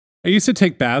I used to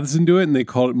take baths and do it,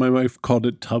 and my wife called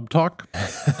it tub talk.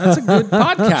 That's a good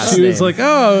podcast She name. was like,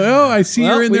 oh, I see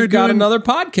you're in there we've got doing another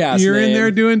podcast You're name. in there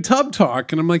doing tub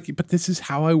talk. And I'm like, but this is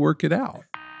how I work it out.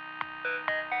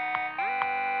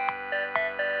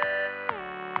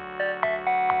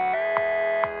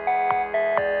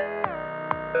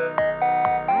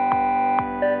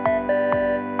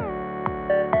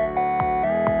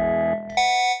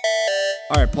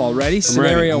 All right, Paul, ready?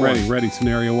 Scenario one. Ready.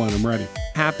 Scenario one. I'm ready.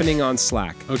 Happening on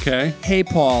Slack. Okay. Hey,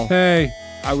 Paul. Hey.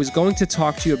 I was going to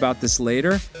talk to you about this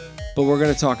later, but we're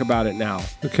going to talk about it now.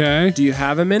 Okay. Do you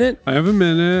have a minute? I have a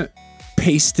minute.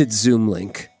 Pasted Zoom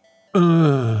link.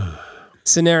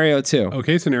 Scenario two.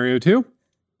 Okay, scenario two.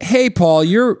 Hey, Paul,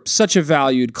 you're such a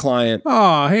valued client.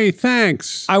 Oh, hey,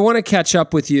 thanks. I want to catch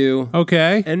up with you.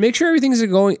 Okay. And make sure things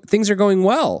are going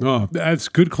well. Oh, that's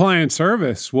good client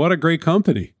service. What a great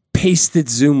company. Pasted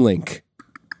Zoom link.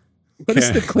 What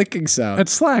is the clicking sound?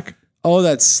 That's Slack. Oh,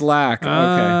 that's Slack. Okay.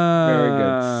 Very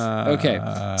good.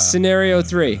 Okay. Scenario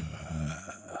three.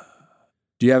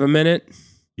 Do you have a minute?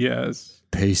 Yes.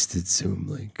 Pasted Zoom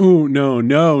link. Oh, no.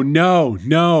 Not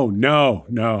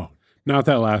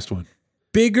that last one.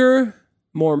 Bigger,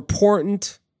 more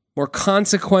important, more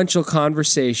consequential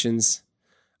conversations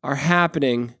are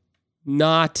happening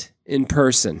not in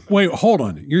person. Wait, hold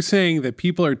on. You're saying that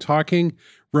people are talking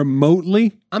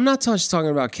remotely? I'm not just talking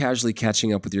about casually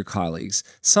catching up with your colleagues.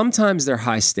 Sometimes they're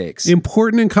high stakes.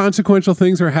 Important and consequential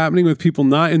things are happening with people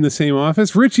not in the same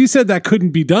office? Rich, you said that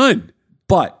couldn't be done.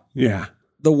 But yeah,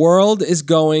 the world is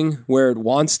going where it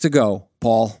wants to go,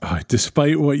 Paul.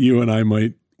 Despite what you and I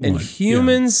might and want.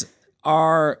 Humans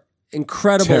are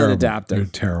incredible at adapting. They're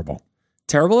terrible.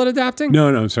 Terrible at adapting?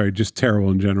 No, I'm sorry. Just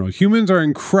terrible in general. Humans are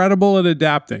incredible at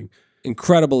adapting.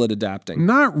 Incredible at adapting.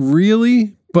 Not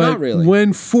really, but Not really.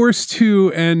 When forced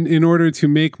to and in order to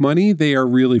make money, they are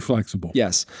really flexible.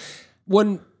 Yes.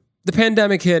 When the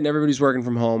pandemic hit and everybody's working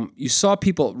from home, you saw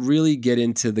people really get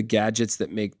into the gadgets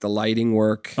that make the lighting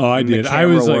work. Oh, I did. I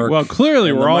was like, well,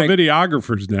 clearly we're all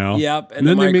videographers now. Yep, and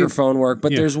the microphone work.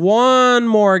 But there's one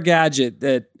more gadget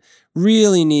that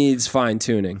really needs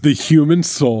fine-tuning. The human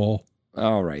soul.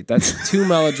 All right, that's too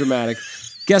melodramatic.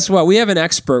 Guess what? We have an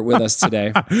expert with us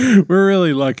today. We're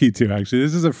really lucky to, actually.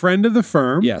 This is a friend of the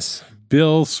firm. Yes.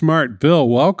 Bill Smartt. Bill,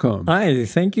 welcome. Hi,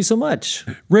 thank you so much.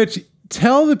 Rich,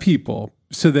 tell the people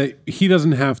so that he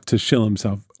doesn't have to shill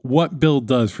himself what Bill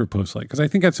does for Postlight, because I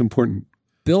think that's important.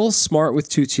 Bill Smartt with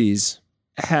 2 T's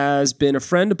has been a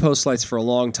friend of Postlight's for a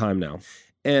long time now.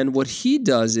 And what he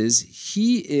does is,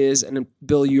 and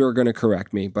Bill, you're going to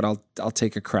correct me, but I'll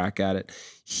take a crack at it.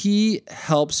 He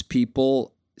helps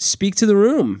people speak to the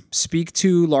room, speak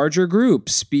to larger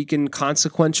groups, speak in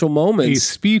consequential moments. A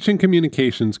speech and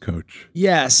communications coach.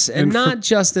 Yes, and not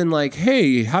just in like,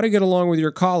 hey, how to get along with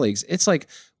your colleagues. It's like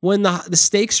when the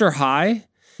stakes are high,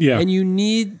 and you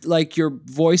need like your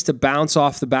voice to bounce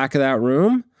off the back of that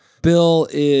room. Bill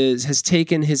has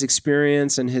taken his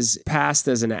experience and his past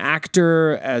as an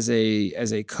actor, as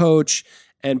a coach,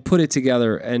 and put it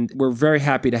together. And we're very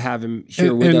happy to have him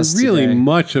here with us today. And really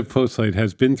much of Postlight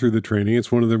has been through the training.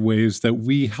 It's one of the ways that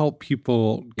we help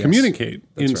people communicate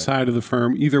inside of the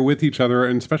firm, either with each other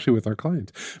and especially with our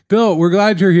clients. Bill, we're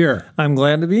glad you're here. I'm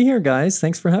glad to be here, guys.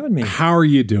 Thanks for having me. How are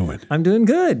you doing? I'm doing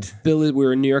good. Bill,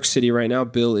 we're in New York City right now.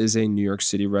 Bill is a New York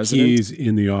City resident. He's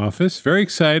in the office. Very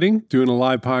exciting. Doing a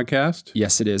live podcast.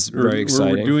 Yes, it is. Very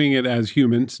exciting. We're doing it as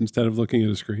humans instead of looking at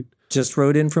a screen. Just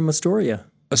rode in from Astoria.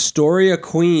 Astoria,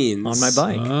 Queens. On my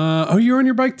bike. Oh, you're on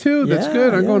your bike too? That's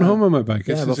good. I'm going home on my bike.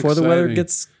 Yeah, before the weather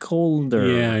gets colder.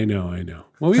 Yeah, I know.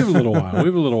 Well, we have a little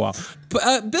while.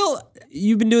 But Bill,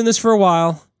 you've been doing this for a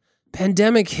while.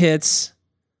 Pandemic hits,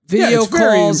 video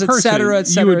calls, et cetera.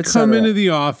 You would come into the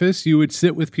office, you would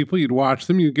sit with people, you'd watch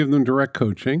them, you'd give them direct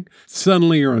coaching.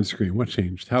 Suddenly you're on screen. What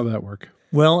changed? How'd that work?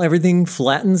 Well, everything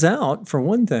flattens out for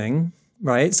one thing,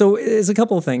 right? So it's a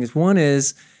couple of things. One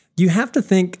is you have to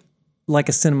think like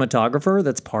a cinematographer.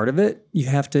 That's part of it. You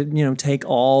have to, take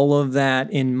all of that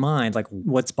in mind, like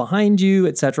what's behind you,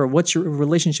 et cetera. What's your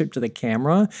relationship to the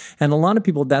camera? And a lot of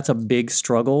people, that's a big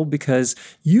struggle because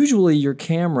usually your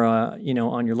camera,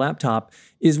 on your laptop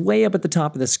is way up at the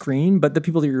top of the screen, but the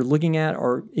people that you're looking at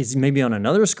is maybe on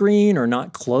another screen or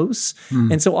not close.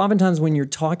 And so oftentimes when you're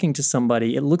talking to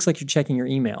somebody, it looks like you're checking your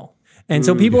email. And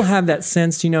so people have that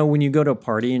sense, when you go to a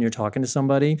party and you're talking to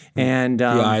somebody and the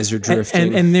eyes are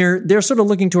drifting and they're sort of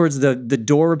looking towards the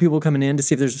door where people are coming in to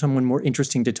see if there's someone more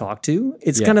interesting to talk to.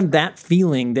 It's kind of that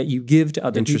feeling that you give to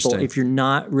other people if you're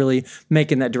not really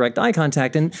making that direct eye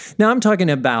contact. And now I'm talking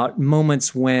about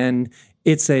moments when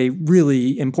it's a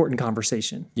really important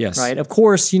conversation. Yes. Right? Of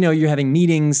course, you're having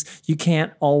meetings. You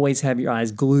can't always have your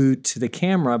eyes glued to the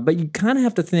camera, but you kind of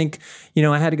have to think,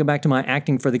 I had to go back to my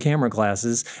acting for the camera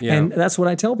classes. Yeah. And that's what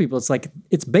I tell people.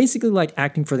 It's basically like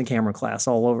acting for the camera class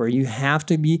all over. You have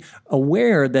to be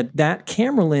aware that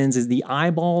camera lens is the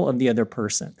eyeball of the other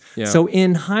person. Yeah. So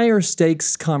in higher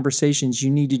stakes conversations,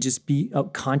 you need to just be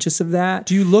conscious of that.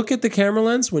 Do you look at the camera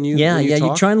lens when you talk?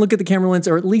 You try and look at the camera lens,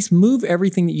 or at least move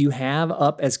everything that you have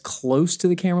up as close to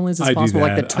the camera lens as possible,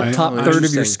 like the top third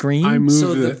of your screen.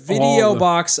 So the video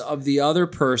box of the other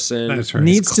person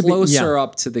needs to be closer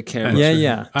up to the camera.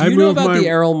 Yeah. Do you know about the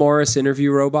Errol Morris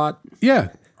interview robot? Yeah.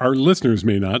 Our listeners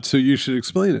may not, so you should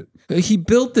explain it. He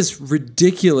built this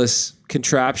ridiculous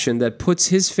contraption that puts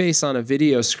his face on a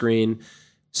video screen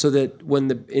so that when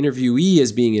the interviewee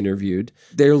is being interviewed,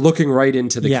 they're looking right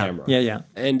into the camera. Yeah.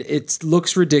 And it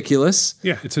looks ridiculous.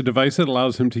 Yeah, it's a device that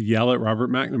allows him to yell at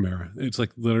Robert McNamara. It's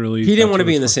like literally... He didn't want to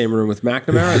be in the same room with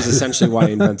McNamara is essentially why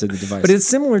he invented the device. But it's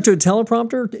similar to a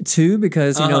teleprompter too,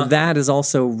 because that is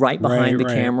also right behind the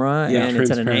camera and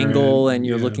it's at an angle and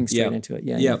you're looking straight into it.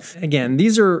 Yeah. Again,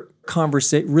 these are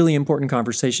really important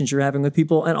conversations you're having with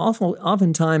people, and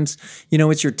oftentimes,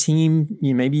 it's your team.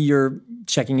 Maybe you're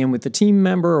checking in with the team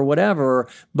member or whatever,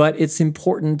 but it's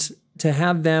important to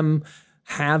have them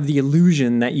have the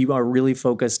illusion that you are really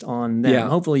focused on them. Yeah.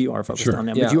 Hopefully you are focused on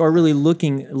them, but you are really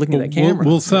looking at that camera.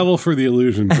 We'll settle for the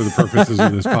illusion for the purposes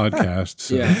of this podcast.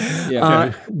 So.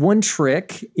 Yeah. One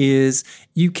trick is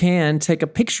you can take a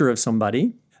picture of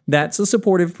somebody that's a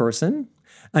supportive person.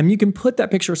 You can put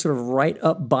that picture sort of right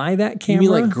up by that camera.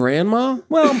 You mean like grandma?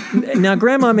 Well, now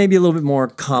grandma may be a little bit more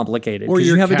complicated because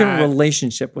you have a different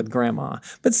relationship with grandma.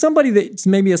 But somebody that's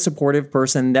maybe a supportive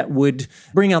person that would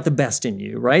bring out the best in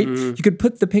you, right? Mm. You could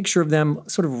put the picture of them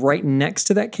sort of right next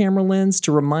to that camera lens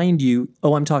to remind you,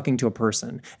 I'm talking to a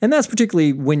person. And that's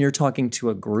particularly when you're talking to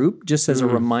a group, just as a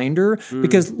reminder,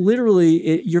 because literally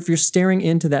if you're staring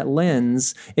into that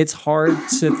lens, it's hard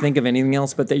to think of anything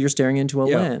else but that you're staring into a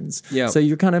lens. Yeah. So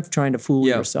you're kind of trying to fool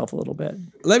yourself a little bit.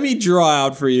 Let me draw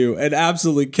out for you an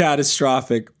absolutely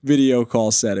catastrophic video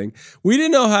call setting. We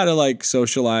didn't know how to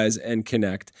socialize and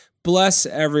connect. Bless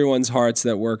everyone's hearts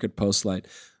that work at Postlight.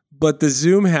 But the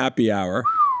Zoom happy hour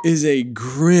is a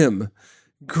grim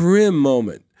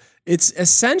moment. It's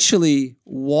essentially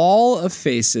wall of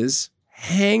faces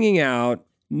hanging out.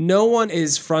 No one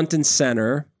is front and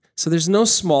center. So there's no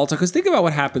small talk. Because think about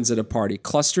what happens at a party.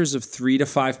 Clusters of 3 to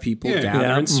 5 people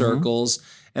gather in circles.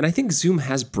 And I think Zoom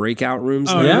has breakout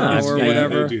rooms now or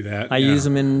whatever. I do that. I use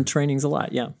them in trainings a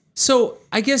lot, So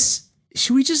I guess,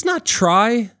 should we just not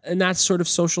try in that sort of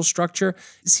social structure?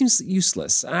 It seems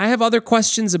useless. And I have other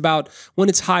questions about when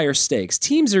it's higher stakes.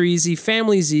 Teams are easy,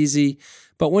 family's easy.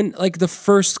 But when the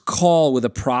first call with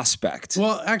a prospect.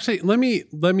 Well, actually, let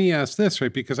me ask this,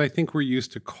 right? Because I think we're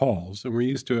used to calls and we're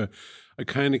used to a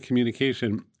kind of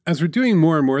communication. As we're doing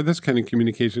more and more of this kind of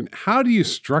communication, how do you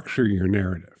structure your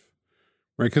narrative?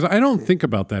 Right? Because I don't think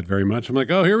about that very much. I'm like,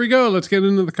 here we go. Let's get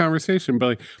into the conversation.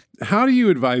 But how do you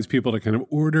advise people to kind of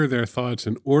order their thoughts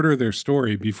and order their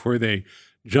story before they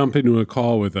jump into a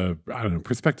call with a,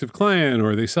 prospective client,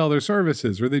 or they sell their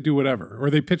services, or they do whatever, or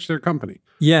they pitch their company?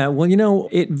 Yeah, well,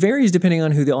 it varies depending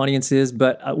on who the audience is,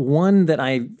 but one that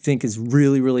I think is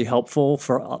really, really helpful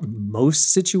for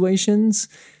most situations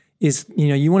is,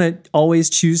 you want to always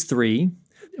choose 3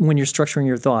 when you're structuring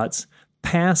your thoughts: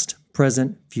 past,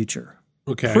 present, future.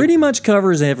 Okay. Pretty much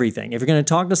covers everything. If you're going to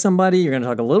talk to somebody, you're going to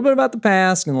talk a little bit about the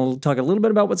past, and we'll talk a little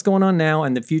bit about what's going on now,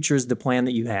 and the future is the plan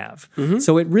that you have. Mm-hmm.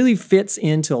 So it really fits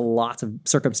into lots of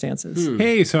circumstances.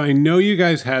 Hey, so I know you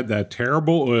guys had that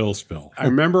terrible oil spill. I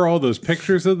remember all those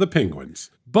pictures of the penguins.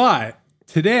 But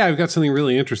today I've got something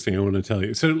really interesting I want to tell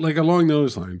you. So along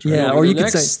those lines, right? Yeah, or you could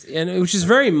say... which is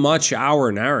very much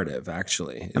our narrative,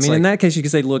 actually. It's in that case, you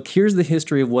could say, look, here's the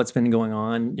history of what's been going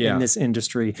on in this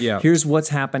industry. Yeah. Here's what's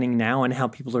happening now and how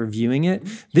people are viewing it.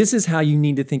 This is how you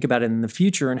need to think about it in the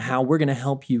future and how we're going to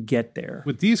help you get there.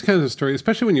 With these kinds of stories,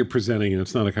 especially when you're presenting and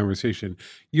it's not a conversation,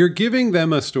 you're giving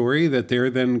them a story that they're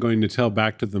then going to tell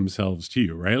back to themselves to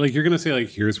you, right? You're going to say,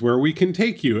 here's where we can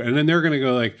take you. And then they're going to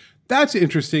go that's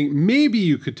interesting. Maybe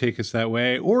you could take us that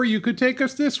way, or you could take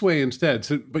us this way instead.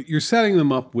 So, but you're setting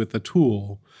them up with a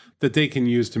tool that they can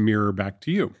use to mirror back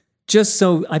to you. Just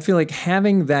so I feel like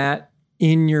having that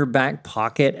in your back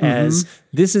pocket as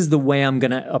this is the way I'm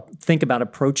going to think about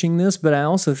approaching this. But I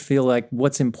also feel like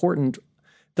what's important,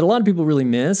 that a lot of people really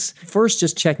miss. First,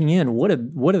 just checking in. What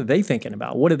are they thinking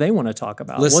about? What do they want to talk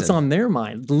about? Listen. What's on their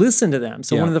mind? Listen to them.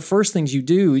 So one of the first things you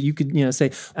do, you could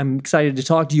say, I'm excited to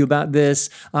talk to you about this.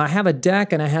 I have a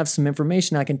deck and I have some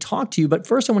information I can talk to you, but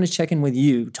first I want to check in with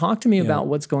you. Talk to me about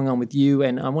what's going on with you,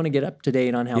 and I want to get up to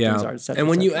date on how things are. Et cetera, and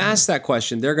when you ask that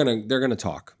question, they're gonna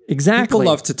talk. Exactly. People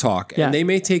love to talk, and they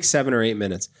may take 7 or 8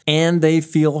 minutes. And they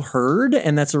feel heard,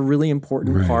 and that's a really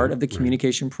important part of the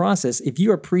communication process. If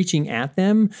you are preaching at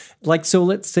them, so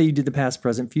let's say you did the past,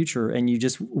 present, future, and you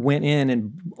just went in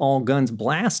and all guns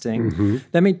blasting,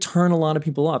 that may turn a lot of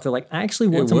people off. They're like, I actually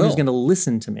want someone who's going to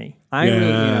listen to me.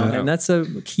 And that's a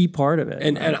key part of it.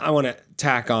 And I want to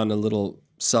tack on a little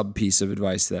sub piece of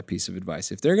advice to that piece of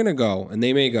advice. If they're going to go, and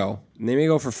they may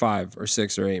go for 5 or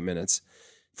 6 or 8 minutes,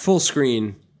 full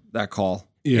screen that call.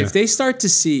 Yeah. If they start to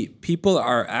see people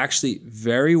are actually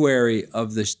very wary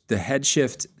of the head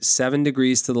shift 7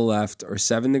 degrees to the left or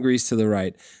 7 degrees to the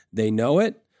right, they know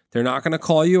it. They're not going to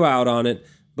call you out on it,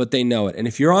 but they know it. And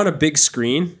if you're on a big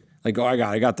screen, like,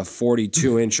 I got the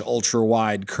 42-inch ultra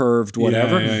wide curved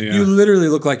whatever, you literally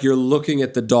look like you're looking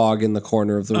at the dog in the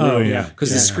corner of the room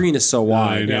because the screen is so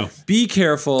wide. Be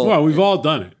careful. Well, we've all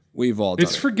done it.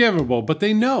 It's forgivable, but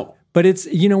they know. But it's,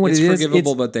 what it's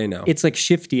forgivable, but they know. It's like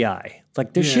shifty eye.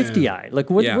 Like they're shifty eye. Like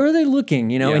where are they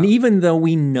looking? And even though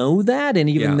we know that, and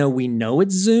even though we know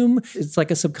it's Zoom, it's like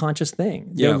a subconscious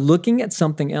thing. They're looking at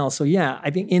something else. So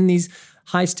I think in these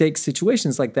high stakes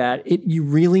situations like that, you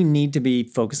really need to be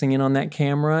focusing in on that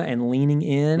camera and leaning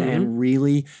in and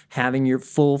really having your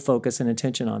full focus and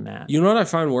attention on that. You know what I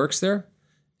find works there?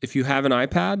 If you have an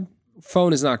iPad,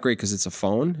 phone is not great because it's a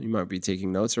phone. You might be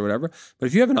taking notes or whatever. But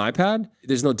if you have an iPad,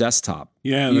 there's no desktop.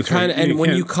 Yeah, you kind of, and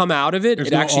when you come out of it,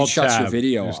 it actually shuts your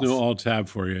video off. There's no alt tab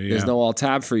for you. There's no alt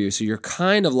tab for you, so you're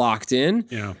kind of locked in.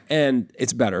 Yeah, and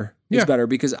it's better. It's better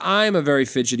because I'm a very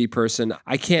fidgety person.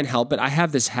 I can't help it. I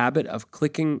have this habit of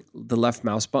clicking the left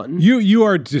mouse button. You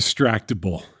are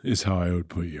distractible, is how I would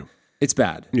put you. It's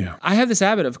bad. Yeah. I have this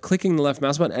habit of clicking the left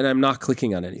mouse button and I'm not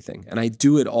clicking on anything. And I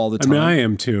do it all the time. I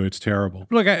am too. It's terrible.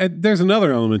 Look, there's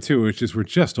another element too, which is we're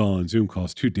just all on Zoom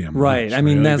calls too damn much. Right. I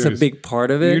mean, that's a big part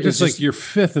of it. You're just like your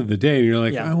fifth of the day. And you're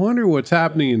like, I wonder what's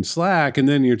happening in Slack. And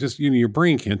then you're just, your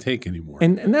brain can't take anymore.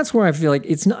 And that's where I feel like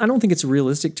I don't think it's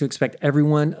realistic to expect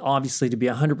everyone, obviously, to be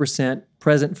 100%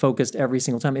 present focused every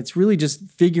single time. It's really just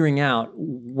figuring out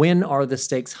when are the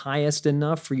stakes highest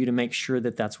enough for you to make sure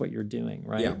that that's what you're doing,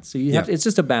 right? Yeah. So you have to, it's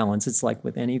just a balance. It's like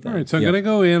with anything. All right, so I'm going to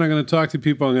go in, I'm going to talk to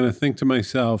people, I'm going to think to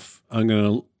myself, I'm going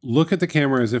to look at the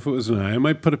camera as if it was an eye. I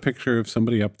might put a picture of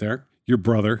somebody up there. Your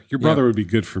brother would be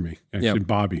good for me. Actually,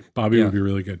 Bobby would be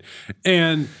really good.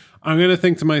 And I'm going to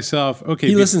think to myself, okay.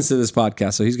 He listens to this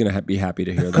podcast, so he's going to be happy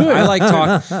to hear that. I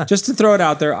like just to throw it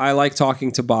out there, I like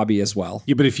talking to Bobby as well.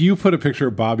 Yeah, but if you put a picture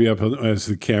of Bobby up as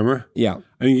the camera, I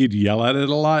think you'd yell at it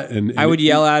a lot. And I would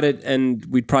yell at it, and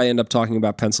we'd probably end up talking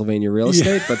about Pennsylvania real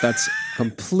estate, but that's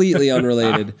completely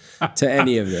unrelated to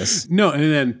any of this. No, and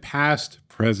then past,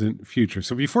 present, future.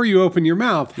 So before you open your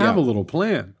mouth, have a little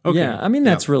plan. Okay. Yeah, I mean,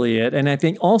 that's really it. And I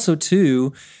think also,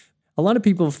 too, a lot of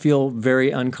people feel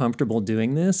very uncomfortable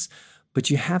doing this, but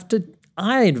you have to,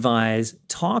 I advise,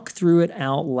 talk through it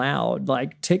out loud.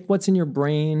 Like take what's in your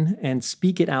brain and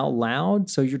speak it out loud.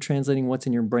 So you're translating what's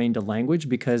in your brain to language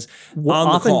because the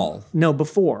call. No,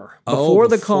 before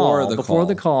the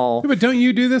call. Yeah, but don't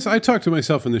you do this? I talk to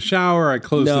myself in the shower. I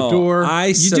close the door.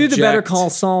 You do the Better Call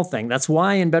Saul thing. That's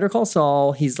why in Better Call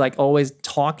Saul, he's like always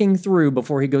talking through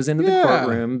before he goes into the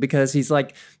courtroom because he's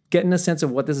like, getting a sense of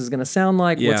what this is going to sound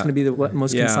like, what's going to be the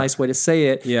most concise way to say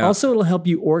it. Yeah. Also, it'll help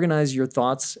you organize your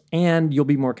thoughts and you'll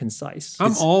be more concise.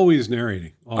 I'm always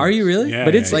narrating. Always. Are you really? Yeah.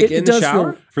 But it's like in the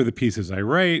shower? For the pieces I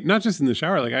write, not just in the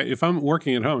shower. Like if I'm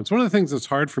working at home, it's one of the things that's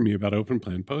hard for me about Open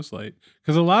Plan Postlight.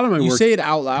 Because a lot of my work... You say it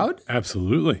out loud?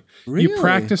 Absolutely. Really? You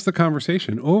practice the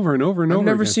conversation over and over and over I've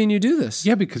never seen you do this.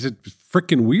 Yeah, because it's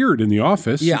freaking weird in the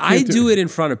office. Yeah, I do it in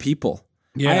front of people.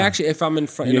 Yeah. I actually, if I'm in a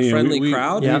friendly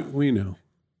crowd... We know.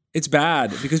 It's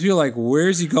bad because people are like,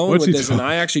 where's he going with this? And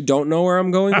I actually don't know where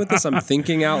I'm going with this. I'm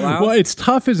thinking out loud. Well, it's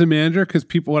tough as a manager because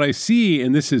people, what I see,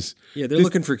 and this is... Yeah, they're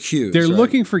looking for cues. They're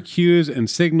looking for cues and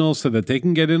signals so that they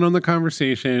can get in on the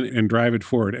conversation and drive it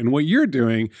forward. And what you're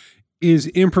doing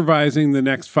is improvising the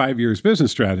next 5 years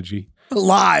business strategy.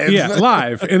 Live. Yeah,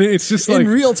 live. And it's just like... In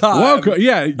real time. Welcome.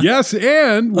 Yeah, yes,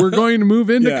 and we're going to move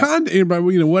into content,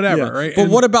 whatever, right? But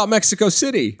what about Mexico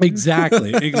City?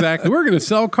 Exactly. We're going to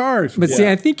sell cars. But see,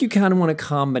 I think you kind of want a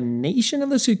combination of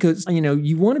those two because,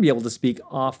 you want to be able to speak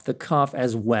off the cuff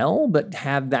as well, but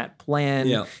have that plan.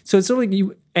 Yeah. So it's sort of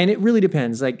like and it really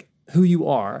depends, like who you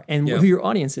are and who your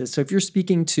audience is. So if you're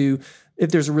speaking to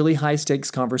if there's a really high stakes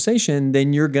conversation,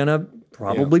 then you're going to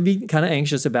probably be kind of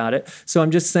anxious about it. So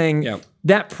I'm just saying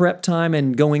that prep time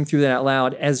and going through that out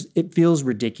loud, as it feels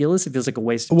ridiculous. It feels like a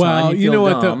waste of time. Well, you know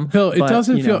what, though, Bill, it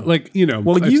doesn't feel like,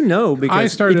 Well,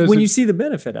 because when you see the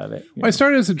benefit of it. I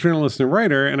started as a journalist and a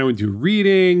writer, and I would do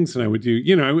readings, and I would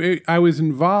do, I was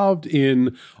involved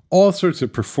in all sorts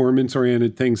of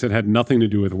performance-oriented things that had nothing to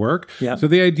do with work. Yeah. So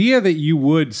the idea that you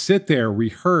would sit there,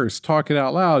 rehearse, talk it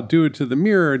out loud, do it to the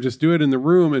mirror, just do it in the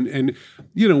room, and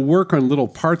work on little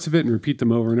parts of it and repeat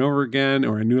them over and over again.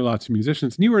 Or I knew lots of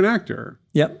musicians, and you were an actor.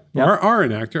 Yep. Are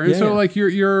an actor, and so like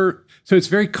you're so it's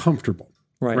very comfortable.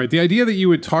 Right. The idea that you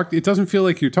would talk, it doesn't feel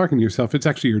like you're talking to yourself. It's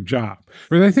actually your job.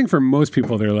 But I think for most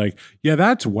people, they're like, yeah,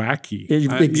 that's wacky.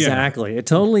 Exactly. It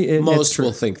totally. Most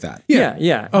will think that.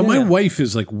 Yeah. Oh, my wife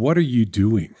is like, what are you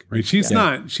doing? Right. She's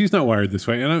not wired this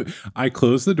way. And I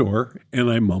close the door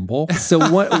and I mumble. So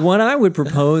what I would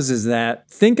propose is that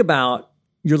think about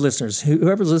your listeners,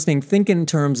 whoever's listening, think in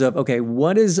terms of, okay,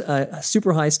 what is a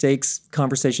super high stakes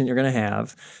conversation you're going to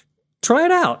have? Try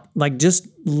it out. Like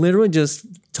literally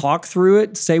talk through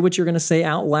it, say what you're going to say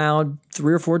out loud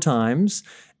 3 or 4 times,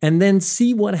 and then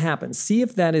see what happens. See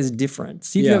if that is different.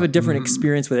 See if you have a different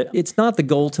experience with it. It's not the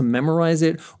goal to memorize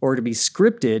it or to be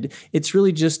scripted. It's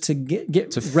really just to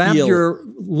wrap your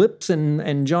lips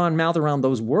and jaw and mouth around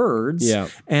those words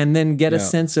and then get a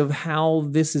sense of how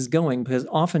this is going. Because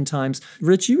oftentimes,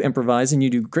 Rich, you improvise and you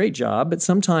do a great job, but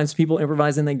sometimes people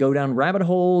improvise and they go down rabbit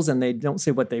holes and they don't say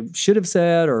what they should have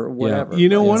said or whatever. You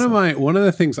know, one of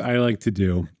the things I like to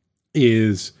do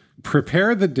is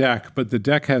prepare the deck, but the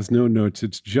deck has no notes.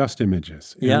 It's just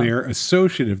images. And they're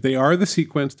associative. They are the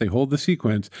sequence. They hold the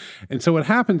sequence. And so what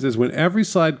happens is when every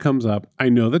slide comes up, I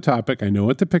know the topic. I know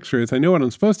what the picture is. I know what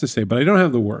I'm supposed to say, but I don't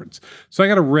have the words. So I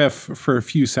got to riff for a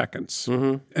few seconds.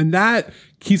 And that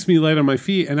keeps me light on my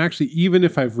feet. And actually, even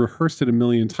if I've rehearsed it a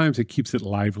million times, it keeps it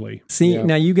lively. See,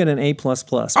 now you get an A++. Oh,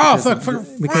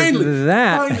 finally.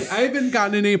 I haven't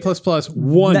gotten an A++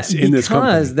 once in this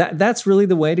company. Because that's really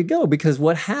the way to go. Because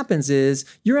what happens is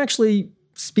you're actually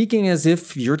speaking as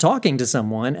if you're talking to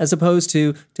someone, as opposed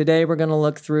to today we're going to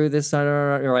look through this,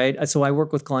 right? So I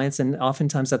work with clients, and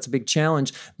oftentimes that's a big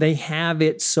challenge. They have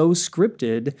it so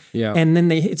scripted, and then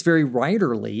it's very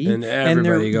writerly, and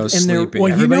everybody goes sleeping.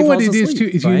 Well, you know what it is too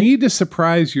is you need to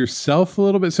surprise yourself a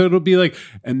little bit, so it'll be like,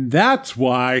 and that's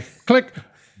why click.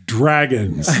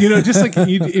 Dragons, just like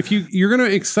if you're going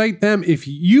to excite them, if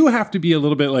you have to be a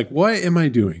little bit like, what am I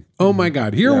doing? Oh my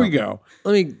God, here we go.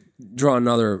 Let me draw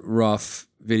another rough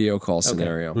video call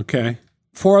scenario. Okay.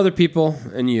 4 other people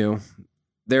and you,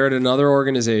 they're at another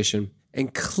organization,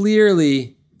 and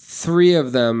clearly 3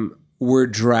 of them were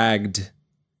dragged.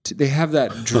 They have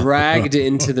that dragged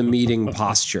into the meeting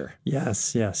posture.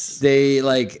 Yes. They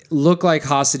look like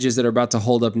hostages that are about to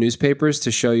hold up newspapers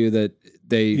to show you that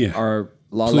they are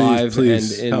alive and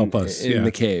help us. in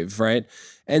the cave, right?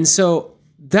 And so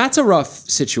that's a rough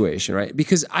situation, right?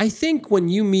 Because I think when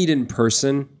you meet in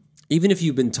person, even if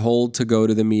you've been told to go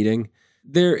to the meeting,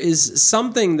 there is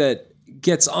something that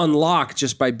gets unlocked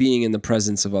just by being in the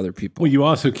presence of other people. Well, you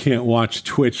also can't watch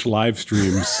Twitch live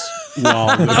streams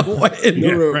while in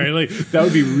the room. Right? Like, that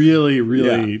would be really,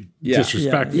 really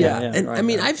disrespectful. And I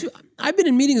mean, I've been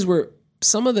in meetings where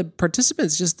some of the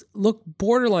participants just look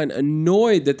borderline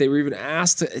annoyed that they were even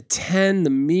asked to attend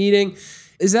the meeting.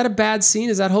 Is that a bad scene?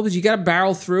 Is that hopeless? You got to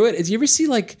barrel through it. Did you ever see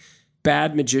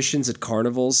bad magicians at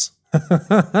carnivals?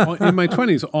 In my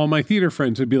 20s, all my theater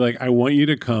friends would be like, I want you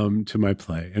to come to my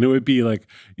play. And it would be like,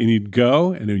 and you'd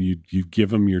go, and then you'd give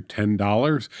them your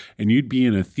 $10, and you'd be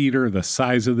in a theater the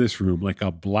size of this room, like a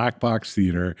black box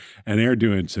theater, and they're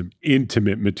doing some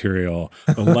intimate material,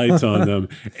 the lights on them,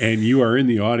 and you are in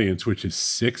the audience, which is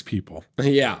 6 people.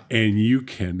 Yeah. And you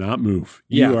cannot move.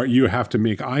 You have to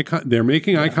make they're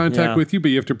making eye contact with you,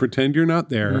 but you have to pretend you're not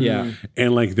there. Yeah.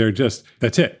 And they're just,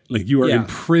 that's it. You are in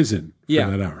prison.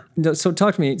 That hour. No, so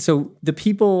talk to me. So the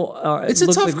people are... It's a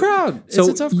tough crowd. It's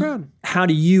a tough crowd. How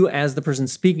do you, as the person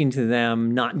speaking to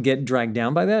them, not get dragged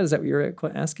down by that? Is that what you're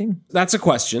asking? That's a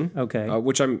question. Okay.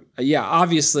 Which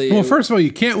obviously... Well, first of all,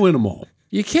 you can't win them all.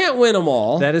 You can't win them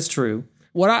all. That is true.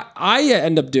 What I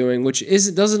end up doing, which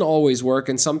doesn't always work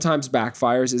and sometimes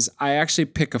backfires, is I actually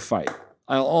pick a fight.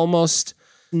 I'll almost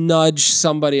nudge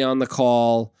somebody on the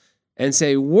call and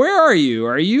say, where are you?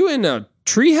 Are you in a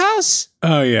treehouse?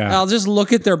 Oh, yeah. I'll just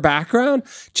look at their background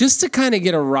just to kind of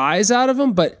get a rise out of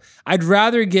them. But I'd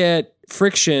rather get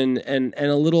friction and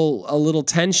a little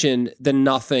tension than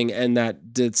nothing, and that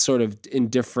sort of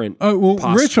indifferent. Oh well,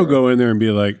 posture. Rich will go in there and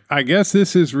be like, "I guess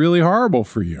this is really horrible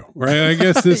for you, right? I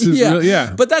guess this is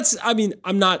But that's, I mean,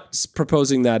 I'm not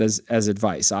proposing that as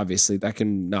advice. Obviously, that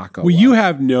can not go. Well,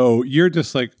 you're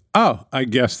just like, oh, I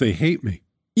guess they hate me.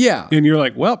 Yeah. And you're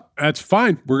like, well, that's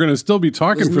fine. We're going to still be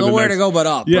talking There's for nowhere the next. to go but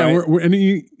up. Yeah. Right? And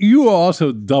you will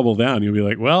also double down. You'll be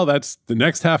like, well, that's the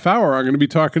next half hour. I'm going to be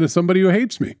talking to somebody who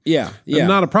hates me. Yeah. That's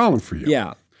not a problem for you.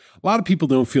 Yeah. A lot of people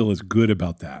don't feel as good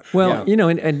about that. Well,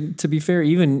 and to be fair,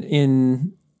 even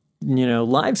in,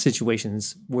 live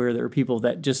situations where there are people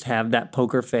that just have that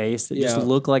poker face that just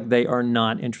look like they are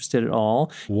not interested at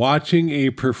all. Watching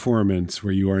a performance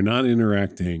where you are not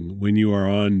interacting when you are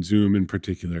on Zoom in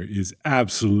particular is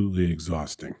absolutely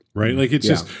exhausting, right? Like it's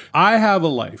just, I have a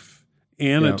life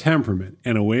and a temperament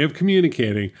and a way of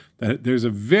communicating that there's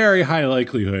a very high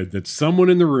likelihood that someone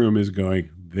in the room is going,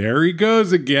 there he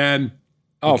goes again.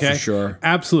 Oh, for sure.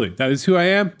 Absolutely. That is who I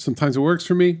am. Sometimes it works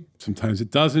for me. Sometimes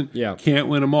it doesn't. Yeah. Can't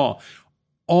win them all.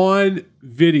 On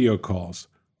video calls,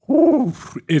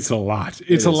 it's a lot.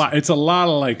 It's a lot. It's a lot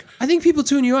of like. I think people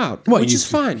tune you out, which is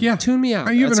fine. Yeah. Tune me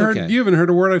out. You haven't heard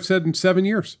a word I've said in 7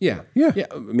 years. Yeah. Yeah.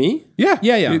 Me? Yeah.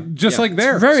 Yeah. Just like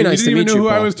there. It's very nice to meet you. You didn't even know who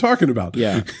I Paul. was talking about.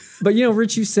 Yeah. But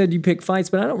Rich, you said you pick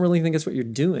fights, but I don't really think that's what you're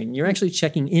doing. You're actually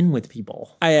checking in with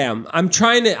people. I am. I'm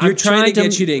trying to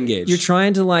get you to engage. You're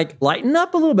trying to lighten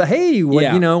up a little bit. Hey, what,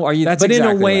 are you? That's but in a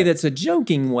exactly way right. that's a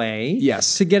joking way.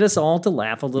 Yes. To get us all to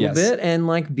laugh a little bit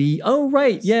and be, oh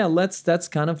right, yeah, that's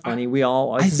kind of funny.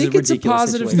 I think it's a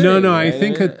positive thing. No, I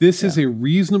think that this is a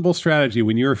reasonable strategy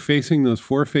when you're facing those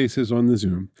four faces on the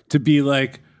Zoom to be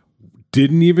like,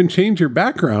 didn't even change your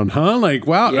background, huh? Like,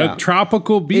 wow, a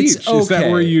tropical beach. Is that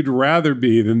where you'd rather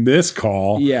be than this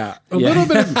call? Yeah. A little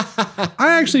bit.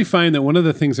 I actually find that one of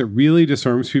the things that really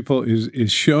disarms people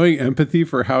is showing empathy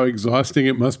for how exhausting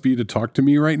it must be to talk to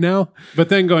me right now. But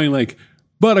then going like,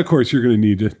 but of course, you're going to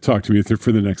need to talk to me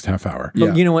for the next half hour.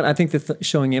 But you know what? I think that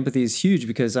showing empathy is huge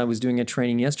because I was doing a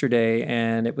training yesterday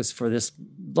and it was for this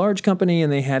large company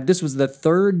and this was the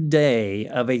third day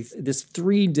of this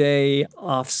 3-day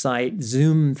offsite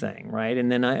Zoom thing, right?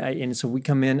 And then so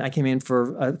I came in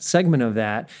for a segment of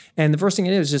that. And the first thing I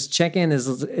did was just check in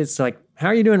it's like, how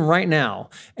are you doing right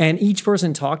now? And each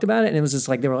person talked about it, and it was just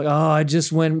like, they were like, oh, I just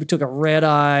took a red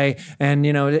eye, and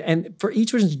and for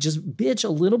each person to just bitch a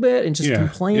little bit and just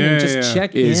complain and just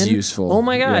check in is useful. Oh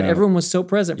my God, everyone was so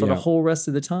present for the whole rest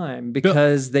of the time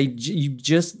because you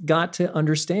just got to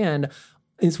understand.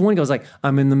 It's one goes like,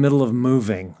 I'm in the middle of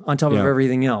moving on top of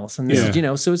everything else. And this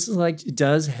is, so it's like, it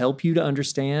does help you to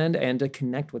understand and to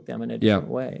connect with them in a different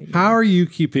way. How are you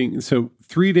keeping,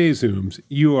 3-day Zooms,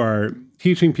 you are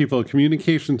teaching people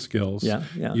communication skills. Yeah.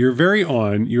 You're very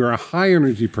on, you're a high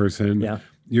energy person. Yeah.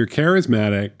 You're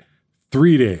charismatic.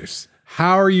 3 days.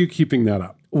 How are you keeping that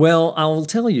up? Well, I'll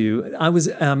tell you, I was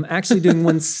actually doing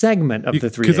one segment of the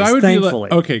 3 days, I would thankfully.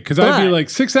 I'd be like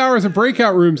 6 hours of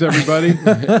breakout rooms, everybody.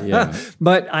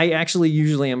 But I actually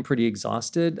usually am pretty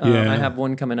exhausted. I have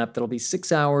one coming up that'll be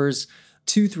 6 hours,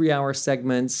 2 3-hour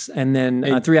segments, and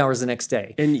then 3 hours the next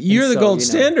day. And you're the gold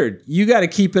standard. You got to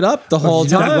keep it up the whole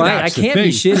time. Right? I can't be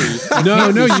shitty.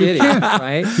 You can't.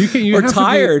 Right? You or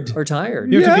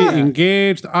tired. You have to be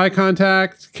engaged, eye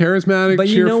contact, charismatic, but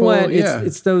cheerful. You know what?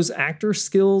 It's those actor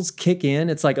skills kick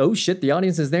in. It's like, oh shit, the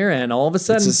audience is there, and all of a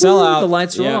sudden, the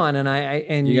lights are on,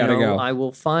 and you gotta go. I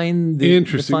will find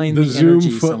the Zoom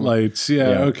footlights.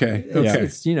 Okay.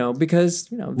 It's because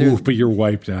but you're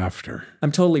wiped after.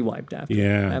 I'm totally wiped after.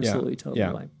 Yeah. Absolutely,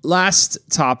 totally wiped. Last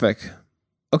topic.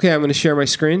 Okay, I'm going to share my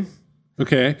screen.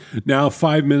 Okay. Now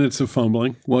 5 minutes of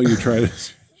fumbling while you try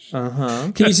this.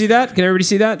 Can you see that? Can everybody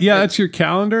see that? Yeah, that's your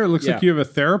calendar. It looks like you have a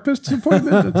therapist's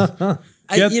appointment.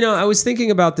 I was thinking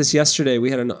about this yesterday.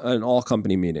 We had an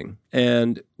all-company meeting,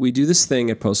 and we do this thing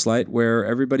at Postlight where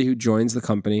everybody who joins the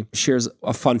company shares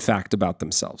a fun fact about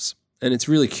themselves, and it's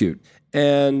really cute.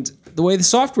 And the way the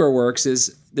software works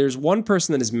is there's one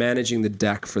person that is managing the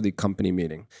deck for the company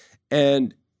meeting.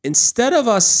 And instead of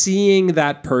us seeing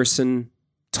that person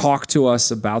talk to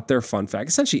us about their fun fact,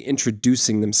 essentially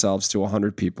introducing themselves to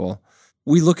 100 people,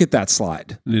 we look at that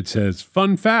slide. And it says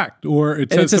fun fact, or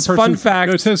it says fun fact.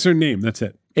 No, it says their name. That's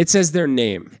it. It says their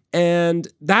name. And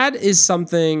that is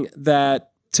something that,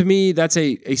 to me, that's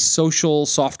a social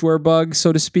software bug,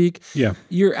 so to speak. Yeah.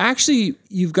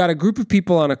 You've got a group of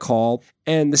people on a call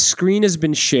and the screen has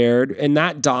been shared and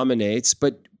that dominates.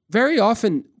 But very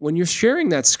often when you're sharing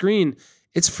that screen,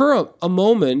 it's for a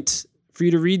moment for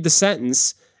you to read the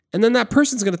sentence and then that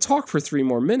person's going to talk for 3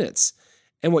 more minutes.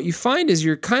 And what you find is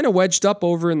you're kind of wedged up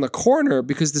over in the corner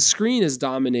because the screen is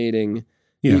dominating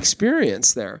the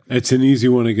experience there. It's an easy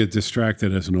one to get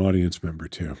distracted as an audience member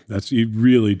too. You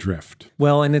really drift.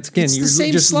 Well, and it's the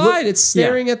same slide. It's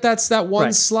staring at that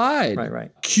one slide.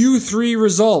 Right. Q3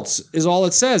 results is all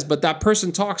it says, but that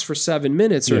person talks for 7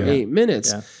 minutes or 8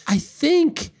 minutes. Yeah. I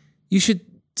think you should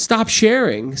stop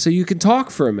sharing so you can talk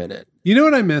for a minute. You know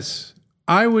what I miss?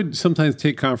 I would sometimes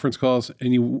take conference calls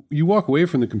and you walk away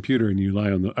from the computer and you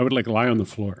I would lie on the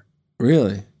floor.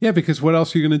 Really? Yeah, because what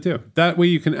else are you going to do? That way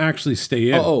you can actually stay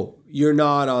in. You're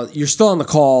still on the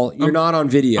call. You're not on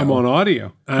video. I'm on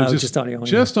audio. I'm just audio.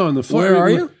 Just on the floor. Where are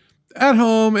you? At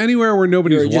home, anywhere where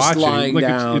nobody's You're just watching. lying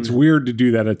down. It's weird to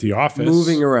do that at the office.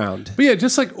 Moving around. But yeah,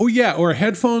 just like, or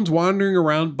headphones wandering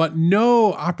around, but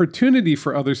no opportunity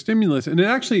for other stimulus. And it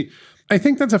actually, I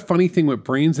think that's a funny thing with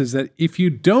brains is that if you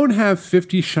don't have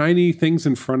 50 shiny things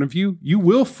in front of you, you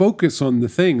will focus on the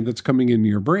thing that's coming into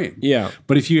your brain. Yeah.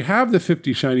 But if you have the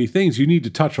 50 shiny things, you need to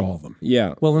touch all of them.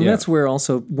 Yeah. Well, and that's where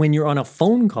also when you're on a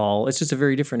phone call, it's just a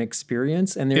very different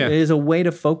experience. And there is a way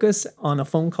to focus on a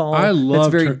phone call that's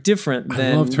very different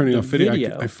than I love turning off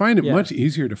video. I find it much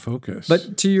easier to focus.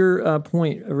 But to your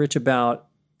point, Rich, about,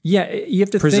 you have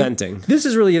to presenting. This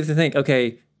is really, you have to think,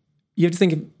 okay, you have to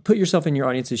think, put yourself in your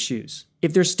audience's shoes.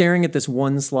 If they're staring at this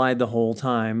one slide the whole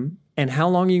time, and how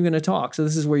long are you going to talk? So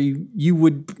this is where you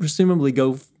would presumably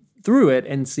go through it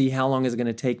and see how long is it going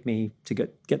to take me to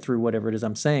get through whatever it is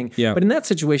I'm saying. Yeah. But in that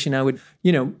situation, I would,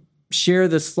 share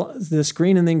the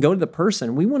screen and then go to the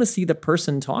person. We want to see the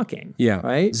person talking. Yeah.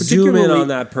 Right? Zoom in on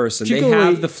that person. They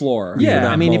have the floor. Yeah.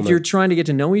 I mean, if you're trying to get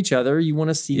to know each other, you want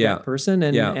to see that person.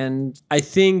 And I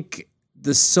think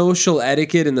the social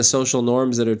etiquette and the social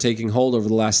norms that are taking hold over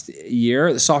the last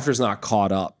year, the software's not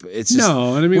caught up. It's just,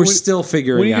 we're still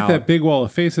figuring out. When you get that big wall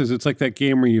of faces, it's like that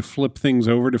game where you flip things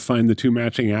over to find the two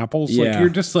matching apples. Yeah. Like you're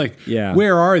just like,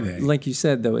 where are they? Like you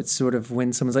said, though, it's sort of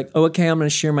when someone's like, oh, okay, I'm going to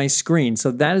share my screen.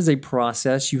 So that is a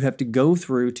process you have to go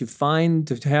through to find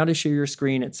how to share your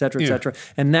screen, et cetera, et cetera.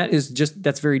 And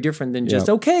that's very different than just,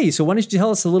 okay, so why don't you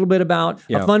tell us a little bit about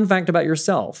a fun fact about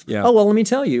yourself? Yeah. Oh, well, let me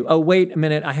tell you. Oh, wait a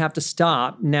minute, I have to stop.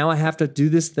 Now I have to do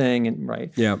this thing. And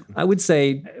I would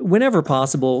say whenever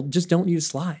possible, just don't use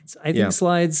slides. I think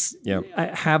slides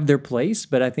have their place,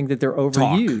 but I think that they're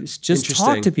overused. Just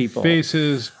talk to people.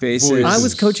 Faces. Voices. I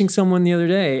was coaching someone the other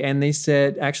day and they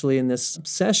said, actually in this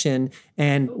session,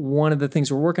 and one of the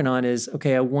things we're working on is,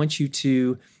 okay, I want you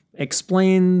to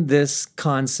explain this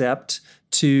concept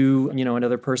to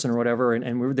another person or whatever,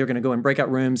 and they're going to go in breakout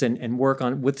rooms and work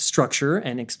on with structure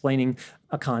and explaining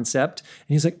a concept.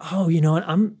 And he's like, oh, you know what,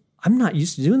 I'm not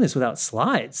used to doing this without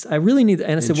slides. I really need that.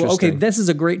 And I said, well, okay, this is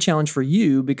a great challenge for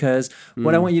you because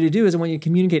what I want you to do is I want you to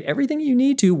communicate everything you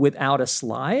need to without a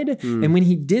slide. And when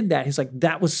he did that, he's like,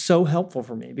 that was so helpful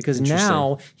for me because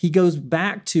now he goes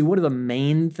back to what are the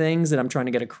main things that I'm trying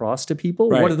to get across to people?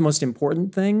 Right. What are the most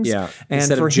important things? Yeah. And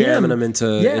instead for of jamming him, them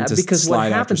into because slide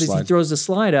what happens is he throws the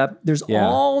slide up. There's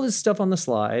all this stuff on the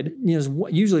slide. There's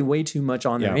usually way too much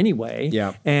on there anyway.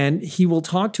 Yeah. And he will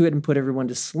talk to it and put everyone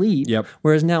to sleep. Yep.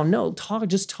 Whereas now, no,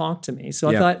 just talk to me. So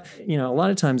I thought, a lot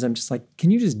of times I'm just like,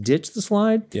 can you just ditch the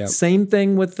slide? Yep. Same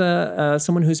thing with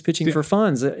someone who's pitching for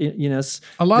funds. A lot of this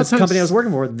times, company I was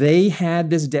working for, they had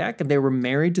this deck and they were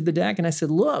married to the deck. And I said,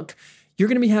 look, you're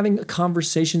going to be having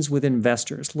conversations with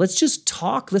investors. Let's just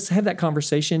talk. Let's have that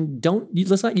conversation.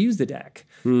 Let's not use the deck.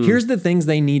 Here's the things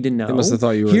they need to know. They must have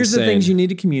thought you were Here's insane. the things you need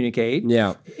to communicate.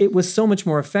 Yeah. It was so much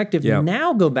more effective. Yep.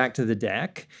 Now go back to the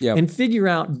deck and figure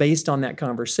out based on that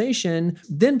conversation,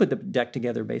 then put the deck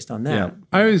together based on that. Yeah.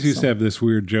 I always used to have this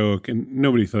weird joke, and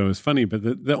nobody thought it was funny, but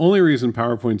the only reason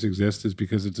PowerPoints exist is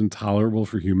because it's intolerable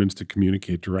for humans to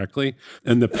communicate directly.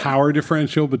 And the power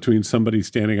differential between somebody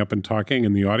standing up and talking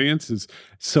and the audience is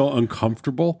so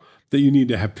uncomfortable that you need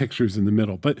to have pictures in the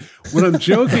middle. But what I'm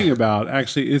joking about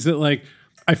actually is that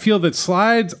I feel that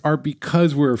slides are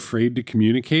because we're afraid to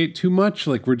communicate too much.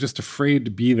 Like we're just afraid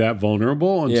to be that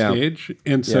vulnerable on stage.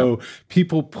 And so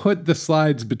people put the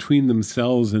slides between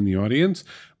themselves and the audience.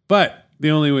 But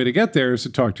the only way to get there is to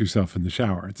talk to yourself in the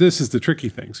shower. This is the tricky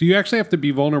thing. So you actually have to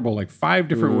be vulnerable 5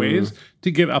 different ways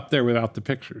to get up there without the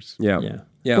pictures. Yeah.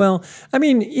 Well, I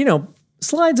mean,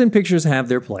 slides and pictures have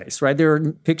their place, right? There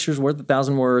are pictures worth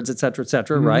 1,000 words, et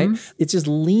cetera, right? It's just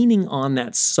leaning on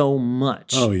that so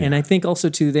much. Oh, yeah. And I think also,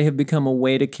 too, they have become a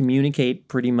way to communicate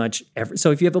pretty much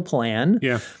so if you have a plan,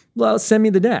 well, send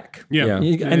me the deck.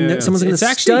 Someone's going to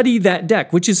study that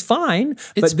deck, which is fine.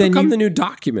 It's become the new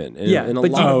document in a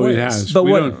lot of ways. It has. But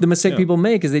what the mistake people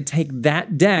make is they take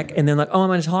that deck and then I'm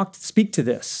going to speak to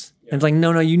this. And it's like,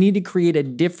 no, you need to create a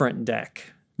different deck.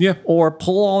 Yeah. Or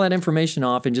pull all that information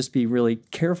off and just be really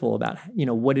careful about,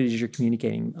 what it is you're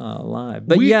communicating live.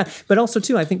 But but also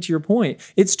too, I think to your point,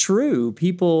 it's true.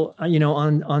 People,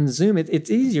 on Zoom,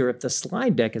 it's easier if the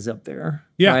slide deck is up there,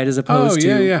 right? As opposed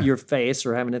to your face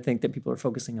or having to think that people are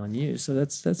focusing on you. So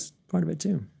that's part of it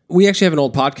too. We actually have an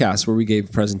old podcast where we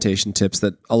gave presentation tips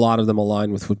that a lot of them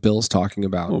align with what Bill's talking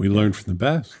about. Well, we learned from the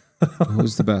best.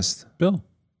 Who's the best? Bill.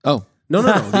 Oh, no,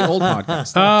 the old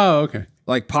podcast. Oh, okay.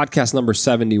 Like podcast number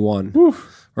 71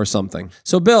 or something.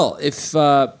 So, Bill, if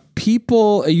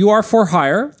people, you are for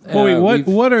hire.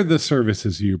 What are the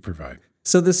services you provide?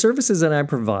 So the services that I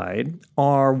provide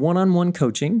are one-on-one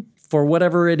coaching for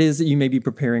whatever it is that you may be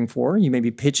preparing for. You may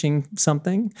be pitching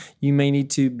something. You may need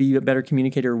to be a better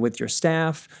communicator with your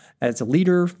staff. As a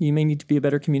leader, you may need to be a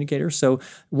better communicator. So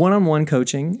one-on-one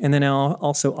coaching, and then I'll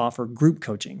also offer group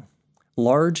coaching,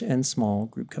 large and small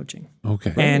group coaching.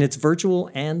 Okay. And it's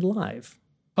virtual and live.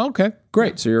 Okay,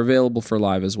 great. So you're available for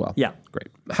live as well. Yeah. Great.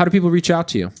 How do people reach out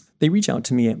to you? They reach out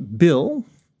to me at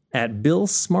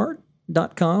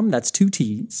bill@billsmartt.com. That's 2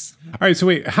 T's. All right. So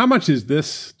wait, how much is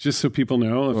this? Just so people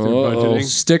know if they're budgeting.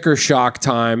 Sticker shock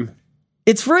time.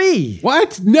 It's free.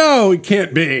 What? No, it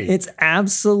can't be. It's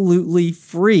absolutely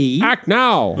free. Act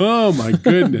now. Oh my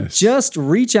goodness. Just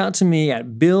reach out to me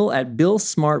at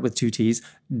bill@billsmartt with 2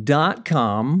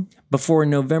 T's.com before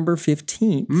November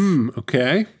 15th.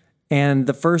 Okay. And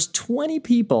the first 20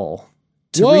 people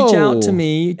to reach out to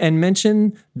me and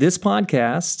mention this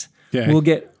podcast will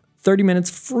get 30 minutes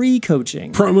free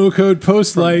coaching. Promo code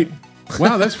Postlight.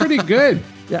 Wow, that's pretty good.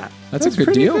 Yeah. That's a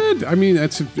good deal. Good. I mean,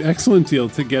 that's an excellent deal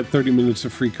to get 30 minutes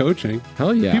of free coaching.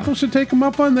 Hell yeah. People should take them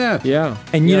up on that. Yeah.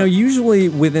 And, usually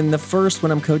within the first,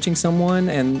 when I'm coaching someone,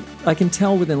 and I can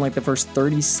tell within like the first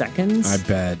 30 seconds. I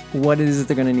bet. What it is that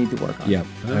they're going to need to work on. Yep.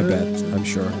 I bet. I'm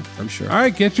sure. All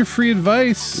right. Get your free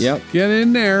advice. Yep. Get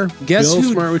in there. Guess Bill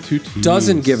who Smartt with 2 T's.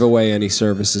 doesn't give away any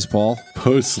services, Paul?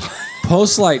 Postlight.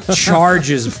 Postlight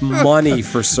charges money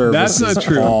for services. That's not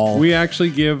true. Paul. We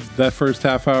actually give that first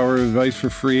half hour of advice for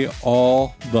free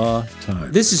all the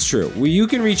time. This is true. You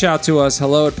can reach out to us,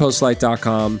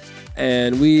 hello@postlight.com,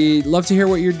 and we love to hear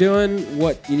what you're doing,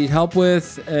 what you need help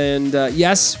with. And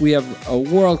yes, we have a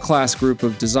world-class group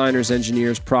of designers,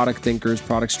 engineers, product thinkers,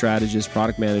 product strategists,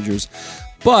 product managers.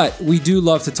 But we do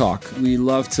love to talk. We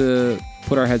love to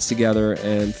put our heads together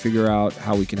and figure out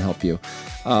how we can help you.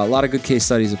 A lot of good case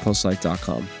studies at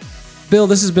postlight.com. Bill,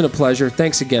 this has been a pleasure.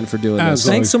 Thanks again for doing this.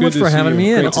 Thanks so much for having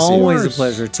me in. Always a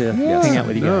pleasure to hang out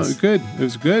with you guys. Good. It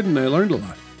was good, and I learned a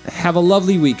lot. Have a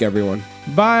lovely week, everyone.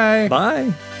 Bye.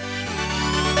 Bye.